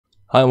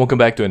Hi and welcome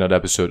back to another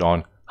episode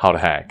on how to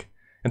hack.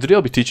 And today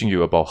I'll be teaching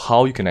you about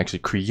how you can actually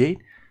create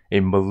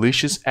a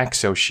malicious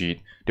Excel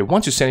sheet that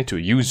once you send it to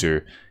a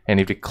user, and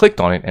if they clicked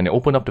on it and they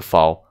open up the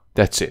file,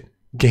 that's it.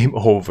 Game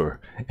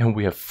over. And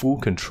we have full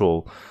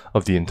control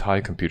of the entire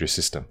computer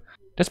system.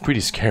 That's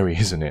pretty scary,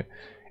 isn't it?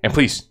 And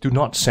please, do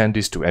not send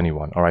this to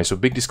anyone, alright? So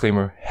big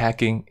disclaimer,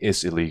 hacking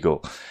is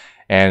illegal.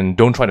 And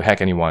don't try to hack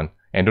anyone,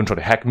 and don't try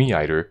to hack me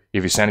either.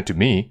 If you send it to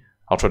me,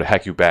 I'll try to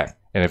hack you back.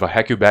 And if I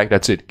hack you back,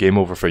 that's it. Game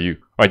over for you.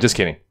 Alright, just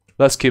kidding.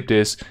 Let's keep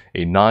this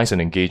a nice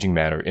and engaging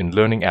manner in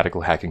learning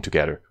ethical hacking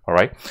together.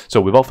 Alright? So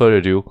without further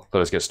ado,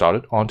 let us get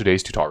started on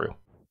today's tutorial.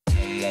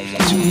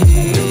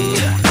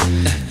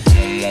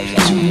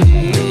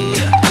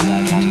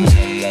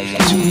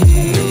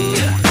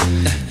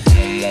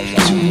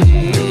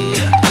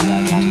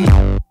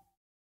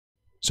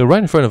 So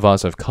right in front of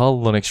us, I have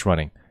Kali Linux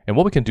running. And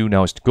what we can do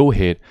now is to go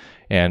ahead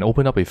and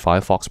open up a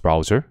Firefox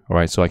browser.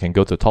 Alright, so I can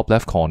go to the top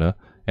left corner,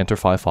 enter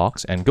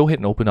Firefox, and go ahead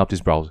and open up this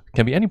browser. It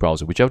can be any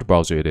browser, whichever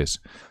browser it is.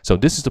 So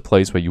this is the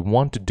place where you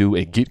want to do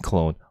a git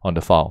clone on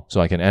the file. So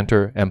I can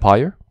enter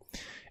Empire,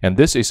 and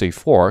this is a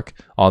fork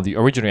on the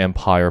original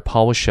Empire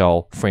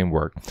PowerShell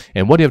framework.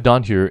 And what they have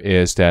done here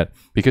is that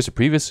because the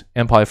previous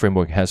Empire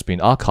framework has been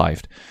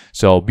archived,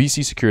 so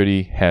BC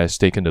Security has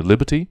taken the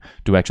liberty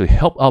to actually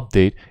help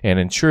update and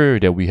ensure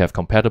that we have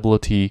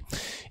compatibility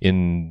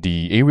in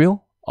the area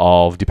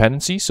of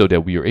dependency so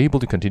that we are able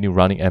to continue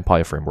running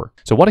Empire framework.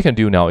 So what I can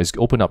do now is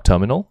open up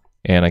terminal,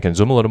 and I can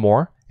zoom a little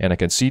more, and I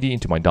can cd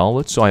into my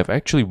download. So I have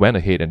actually went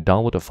ahead and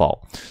downloaded a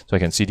file. So I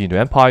can cd into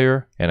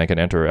Empire, and I can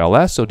enter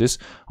ls. So these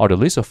are the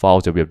list of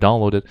files that we have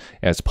downloaded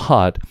as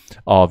part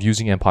of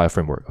using Empire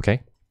framework.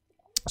 Okay.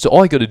 So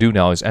all I got to do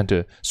now is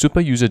enter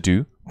super user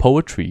do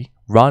poetry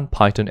run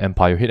python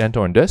empire, hit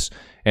enter on this,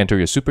 enter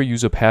your super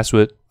user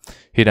password,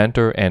 hit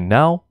enter, and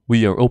now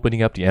we are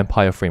opening up the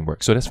Empire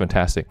framework. So that's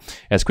fantastic.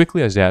 As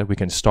quickly as that, we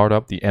can start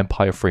up the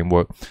Empire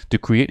framework to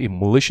create a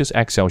malicious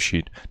Excel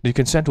sheet that you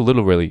can send to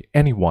literally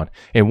anyone.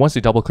 And once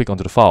they double click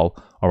onto the file,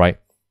 all right,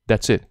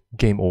 that's it.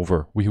 Game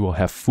over. We will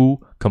have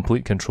full,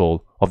 complete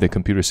control of the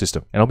computer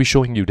system. And I'll be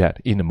showing you that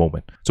in a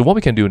moment. So what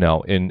we can do now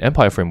in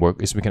Empire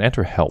framework is we can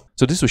enter help.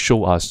 So this will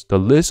show us the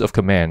list of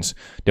commands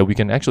that we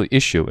can actually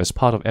issue as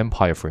part of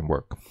Empire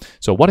framework.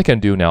 So what I can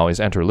do now is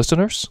enter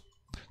listeners.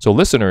 So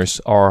listeners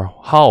are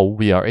how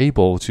we are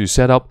able to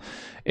set up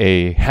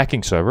a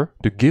hacking server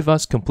to give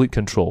us complete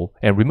control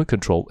and remote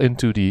control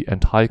into the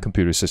entire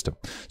computer system.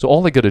 So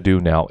all I got to do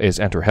now is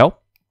enter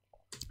help,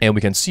 and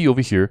we can see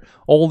over here,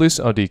 all these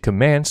are the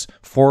commands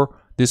for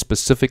this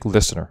specific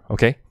listener,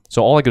 okay?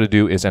 So all I got to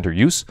do is enter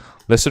use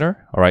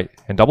listener, all right,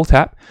 and double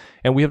tap,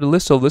 and we have the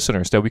list of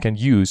listeners that we can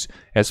use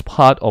as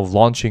part of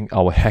launching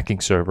our hacking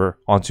server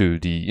onto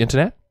the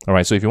internet. All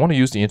right, so if you want to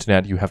use the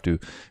internet, you have to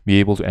be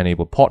able to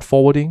enable port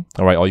forwarding,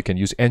 all right, or you can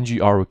use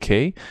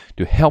NGROK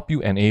to help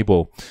you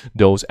enable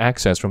those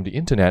access from the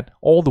internet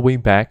all the way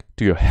back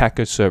to your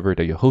hacker server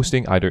that you're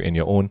hosting either in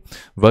your own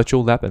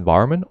virtual lab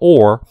environment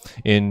or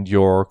in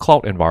your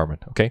cloud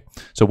environment, okay?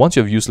 So once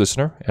you have used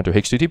listener, enter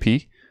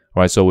HTTP,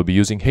 all right, so we'll be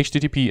using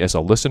HTTP as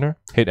our listener,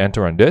 hit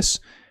enter on this,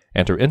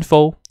 enter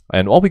info,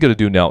 and all we got to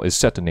do now is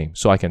set the name.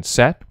 So I can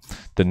set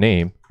the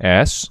name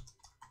as,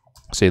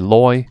 say,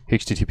 Loy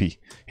HTTP.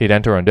 Hit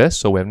enter on this.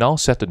 So we have now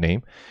set the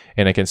name,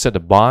 and I can set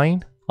the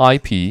bind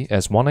IP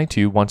as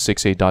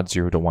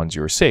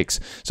 192.168.0.106.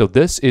 So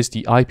this is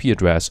the IP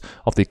address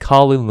of the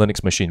Kali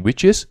Linux machine,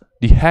 which is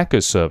the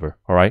hacker server.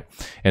 All right.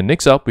 And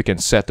next up, we can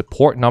set the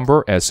port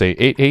number as, say,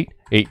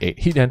 8888.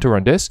 Hit enter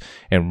on this,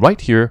 and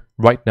right here,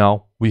 right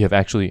now, we have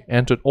actually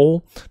entered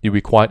all the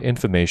required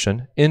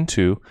information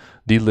into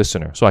the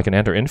listener. So I can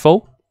enter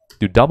info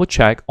to double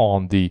check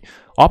on the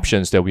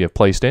options that we have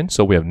placed in.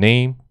 So we have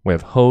name, we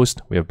have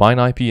host, we have bind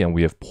IP, and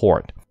we have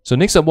port. So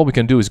next up, what we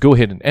can do is go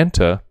ahead and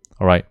enter,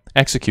 all right,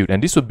 execute,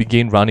 and this will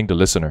begin running the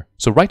listener.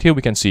 So right here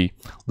we can see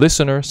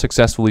listener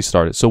successfully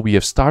started. So we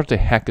have started a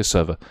hacker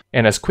server,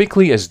 and as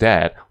quickly as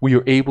that, we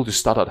are able to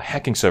start out a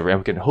hacking server, and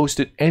we can host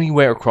it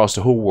anywhere across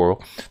the whole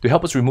world to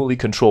help us remotely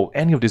control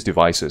any of these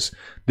devices.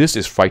 This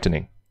is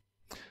frightening.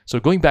 So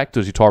going back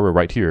to the tutorial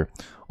right here,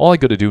 all I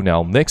got to do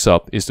now next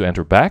up is to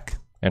enter back,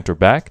 and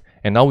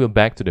now we're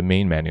back to the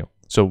main menu.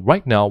 So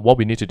right now, what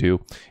we need to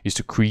do is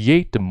to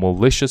create the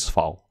malicious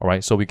file. All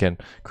right, so we can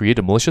create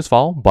a malicious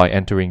file by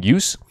entering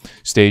use,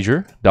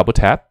 stager, double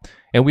tap,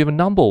 and we have a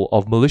number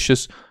of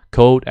malicious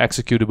code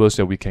executables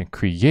that we can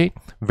create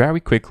very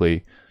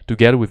quickly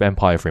together with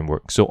Empire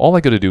framework. So all I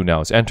got to do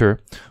now is enter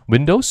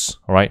Windows,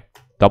 all right,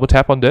 double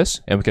tap on this,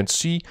 and we can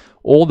see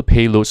all the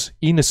payloads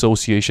in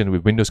association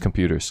with Windows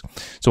computers.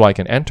 So I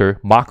can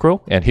enter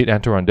macro and hit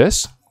enter on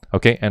this,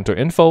 okay, enter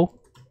info,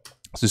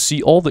 to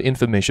see all the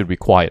information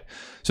required.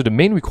 So the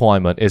main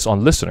requirement is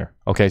on listener.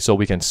 Okay, so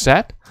we can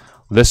set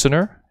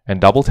listener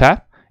and double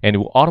tap, and it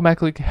will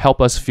automatically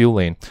help us fill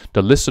in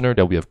the listener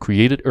that we have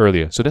created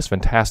earlier. So that's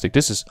fantastic.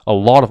 This is a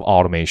lot of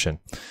automation.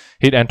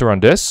 Hit enter on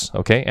this.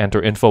 Okay, enter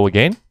info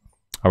again.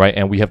 All right,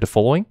 and we have the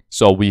following.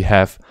 So we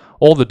have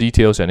all the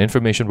details and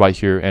information right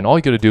here. And all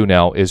you got to do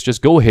now is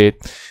just go ahead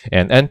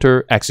and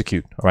enter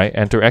execute. All right,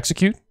 enter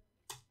execute.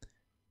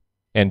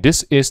 And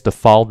this is the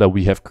file that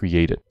we have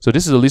created. So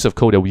this is a list of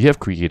code that we have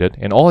created.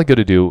 And all I got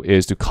to do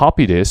is to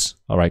copy this.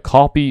 All right,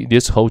 copy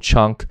this whole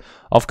chunk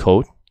of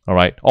code. All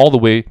right, all the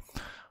way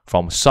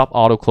from sub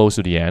auto close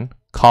to the end.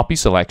 Copy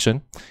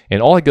selection.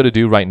 And all I got to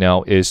do right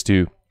now is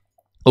to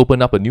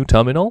open up a new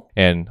terminal.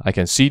 And I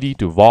can cd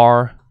to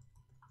var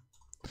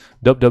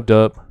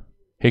www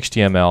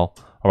html.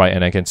 All right,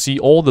 and I can see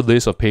all the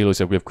list of payloads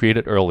that we have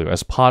created earlier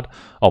as part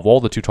of all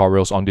the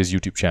tutorials on this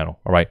YouTube channel.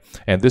 All right,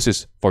 and this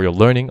is for your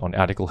learning on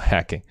ethical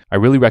hacking. I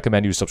really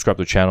recommend you subscribe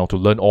to the channel to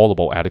learn all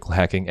about ethical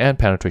hacking and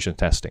penetration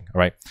testing. All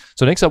right,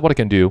 so next up, what I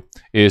can do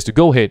is to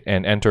go ahead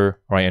and enter,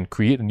 right, and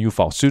create a new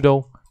file,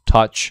 sudo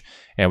touch,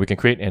 and we can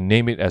create and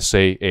name it as,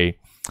 say, a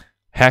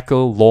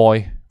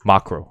HackerLoy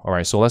macro. All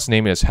right, so let's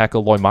name it as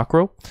HackerLoy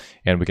macro,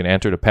 and we can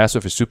enter the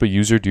password for super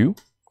user do.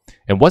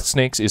 And what's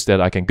next is that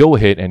I can go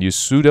ahead and use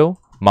sudo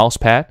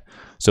mousepad.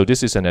 So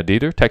this is an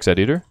editor, text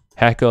editor,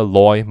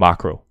 HackerLoy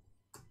macro.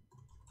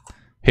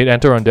 Hit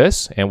enter on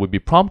this and we'll be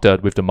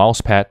prompted with the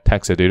mousepad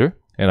text editor.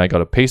 And I got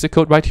to paste the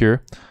code right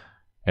here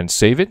and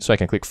save it. So I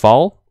can click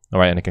file, all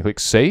right, and I can click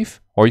save,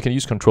 or you can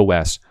use Control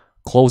S,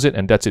 close it,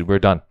 and that's it, we're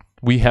done.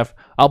 We have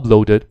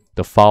uploaded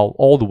the file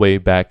all the way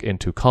back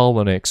into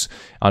Kali Linux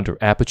under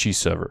Apache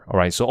server. All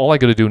right, so all I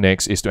got to do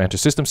next is to enter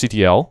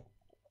systemctl,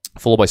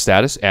 followed by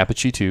status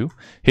Apache 2,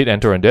 hit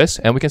enter on this,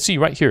 and we can see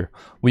right here,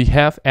 we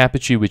have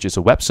Apache, which is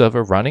a web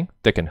server running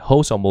that can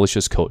host our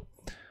malicious code.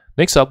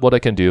 Next up, what I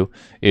can do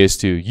is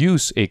to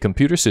use a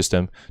computer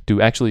system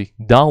to actually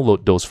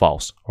download those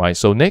files, right?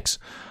 So next,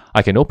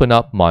 I can open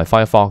up my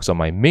Firefox on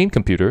my main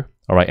computer,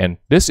 all right, and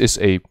this is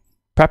a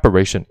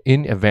preparation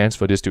in advance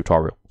for this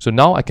tutorial. So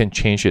now I can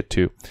change it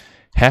to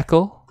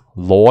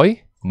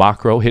HackerLoy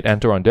macro, hit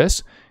enter on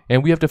this,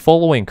 and we have the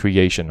following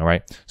creation, all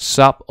right?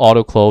 Sub,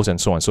 auto close,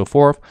 and so on and so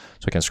forth.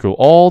 So I can scroll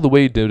all the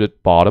way to the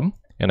bottom,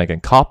 and I can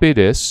copy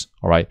this,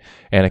 all right?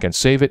 And I can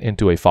save it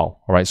into a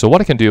file, all right? So what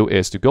I can do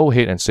is to go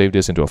ahead and save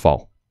this into a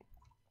file.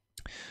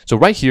 So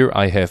right here,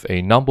 I have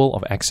a number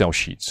of Excel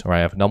sheets, all right?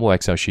 I have a number of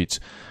Excel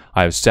sheets.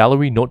 I have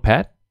salary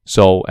notepad.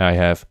 So I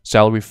have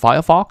salary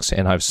Firefox,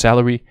 and I have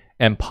salary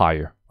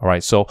Empire, all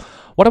right? So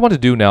what I want to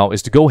do now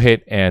is to go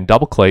ahead and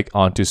double click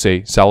onto,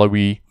 say,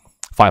 salary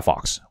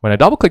Firefox. When I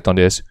double clicked on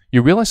this,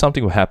 you realize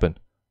something will happen.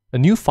 A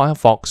new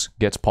Firefox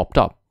gets popped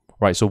up,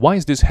 right? So why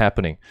is this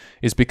happening?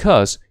 It's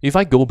because if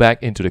I go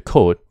back into the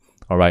code,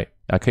 all right,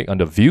 I click on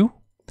the view,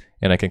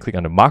 and I can click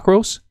on the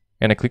macros,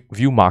 and I click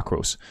view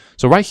macros.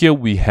 So right here,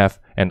 we have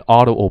an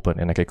auto open,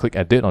 and I can click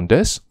edit on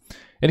this,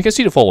 and you can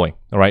see the following,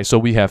 all right? So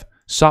we have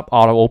sub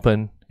auto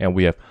open, and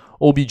we have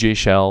OBJ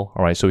shell,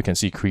 all right, so we can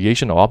see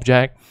creation of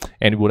object,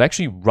 and it would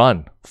actually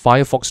run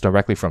Firefox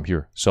directly from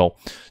here. So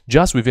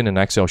just within an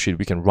Excel sheet,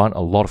 we can run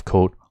a lot of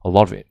code, a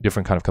lot of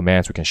different kind of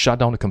commands. We can shut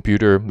down the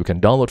computer, we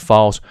can download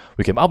files,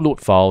 we can upload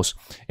files,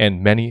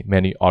 and many,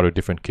 many other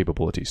different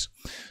capabilities.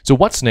 So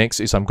what's next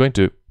is I'm going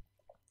to,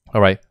 all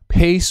right,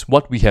 paste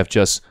what we have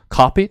just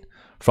copied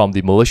from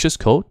the malicious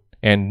code,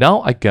 and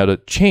now I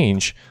gotta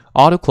change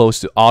auto close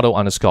to auto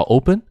underscore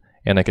open,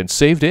 and I can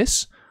save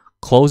this,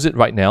 close it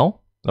right now.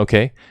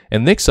 Okay,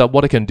 and next up,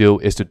 what I can do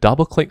is to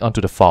double click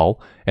onto the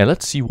file, and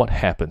let's see what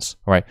happens.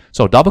 All right,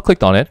 so double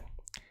clicked on it,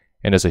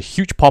 and there's a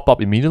huge pop-up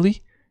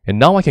immediately, and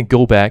now I can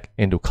go back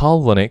into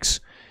Kali Linux,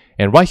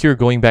 and right here,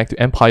 going back to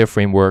Empire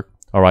Framework,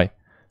 all right,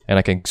 and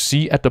I can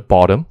see at the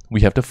bottom,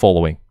 we have the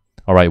following.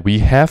 All right, we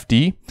have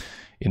the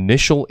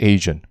initial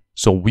agent,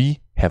 so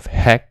we have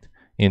hacked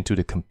into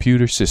the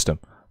computer system.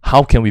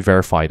 How can we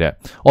verify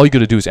that? All you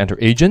gotta do is enter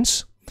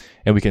agents,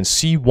 and we can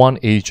see one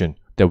agent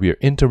that we are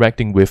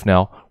interacting with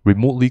now,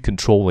 remotely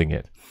controlling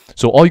it.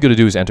 So all you got to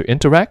do is enter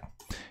interact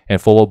and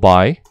followed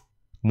by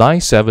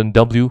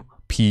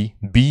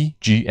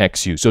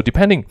 97WPBGXU. So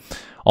depending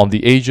on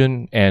the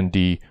agent and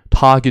the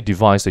target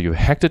device that you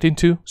hacked it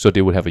into, so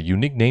they would have a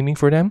unique naming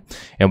for them.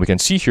 And we can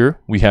see here,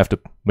 we have the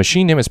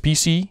machine name as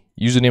PC,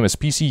 username as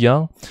PC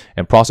Young,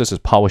 and process as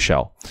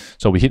PowerShell.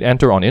 So we hit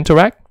enter on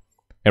interact,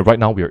 and right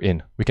now we are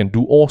in. We can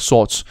do all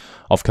sorts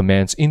of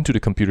commands into the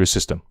computer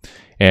system.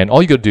 And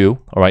all you gotta do,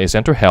 all right, is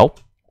enter help,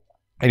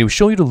 and it will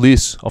show you the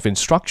list of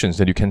instructions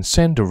that you can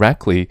send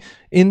directly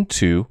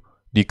into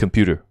the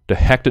computer, the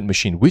hacked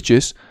machine, which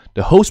is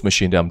the host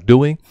machine that I'm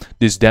doing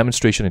this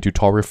demonstration and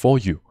tutorial for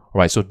you. All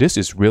right, so this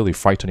is really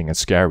frightening and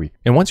scary.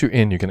 And once you're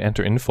in, you can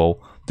enter info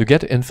to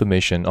get the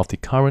information of the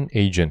current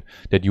agent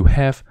that you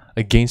have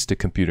against the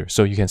computer.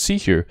 So you can see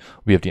here,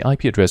 we have the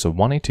IP address of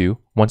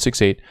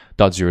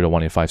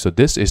 192.168.0.185. So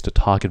this is the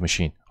target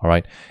machine, all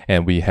right?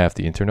 And we have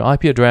the internal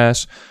IP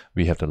address,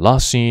 we have the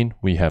last scene,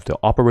 we have the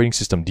operating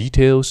system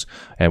details,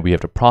 and we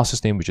have the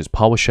process name, which is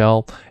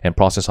PowerShell, and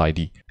process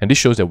ID. And this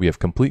shows that we have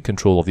complete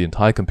control of the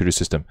entire computer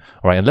system.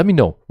 All right, and let me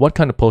know what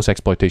kind of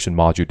post-exploitation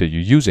module that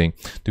you're using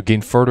to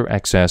gain further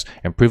access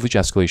and privilege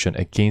escalation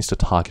against the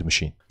target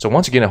machine. So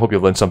once again, I hope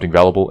you've learned something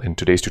valuable in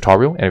today's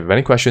tutorial. And if you have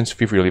any questions,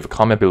 feel free to leave a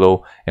comment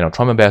below, and I'll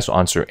try my best to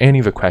answer any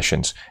of the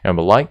questions. And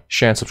remember, like,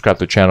 share, and subscribe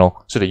to the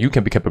channel so that you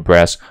can become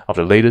abreast of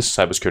the latest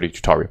cybersecurity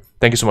tutorial.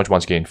 Thank you so much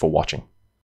once again for watching.